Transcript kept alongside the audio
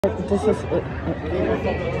This is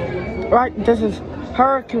right. This is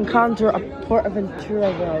Hurakan Condor at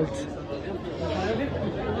Portaventura World.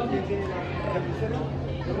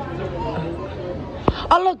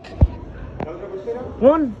 Oh look,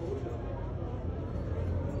 one.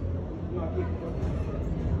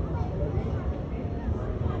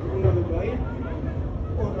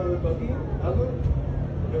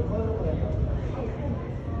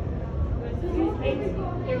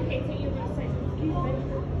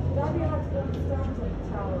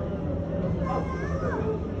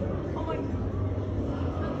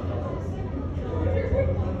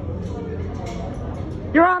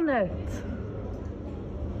 You're on it.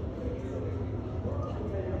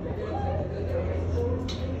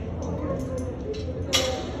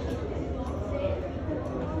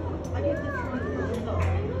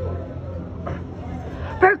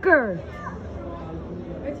 Burger.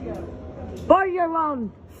 Boy, you're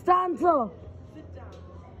on. Stand up. Sit down.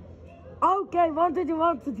 Okay, when did you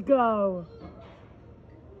want it to go?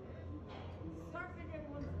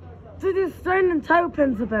 Did you strain and toe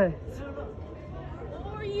pins a bit?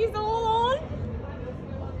 Oh, are you all on?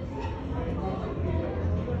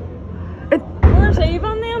 Where's Eve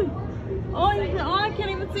on them? Oh, I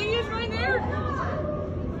can't even see you right there.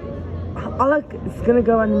 Oh look, it's gonna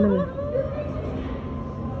go in a minute.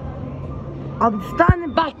 I'll be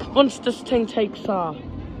standing back once this thing takes off.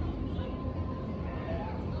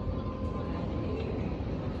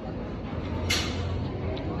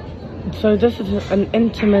 So this is an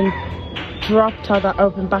intimate drop top that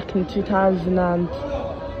opened back in 2005.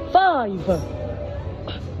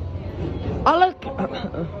 Oh look!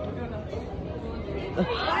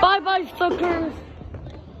 Bye bye suckers!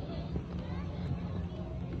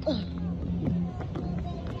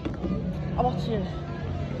 Oh, watch this.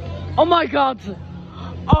 Oh my god!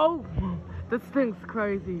 Oh! This thing's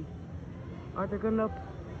crazy. Are they going up?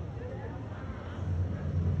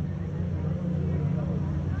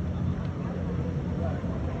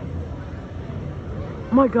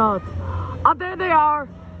 Oh my god. Oh, there they are.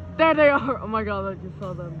 There they are. Oh my god, I just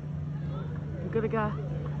saw them. I'm gonna get.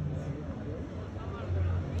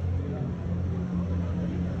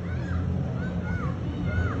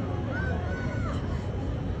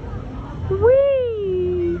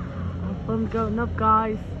 Whee! I'm going up,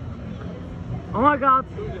 guys. Oh my god.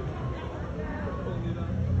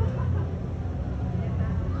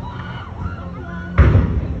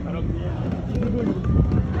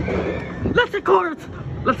 Let's record.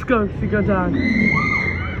 Let's go. See, go down.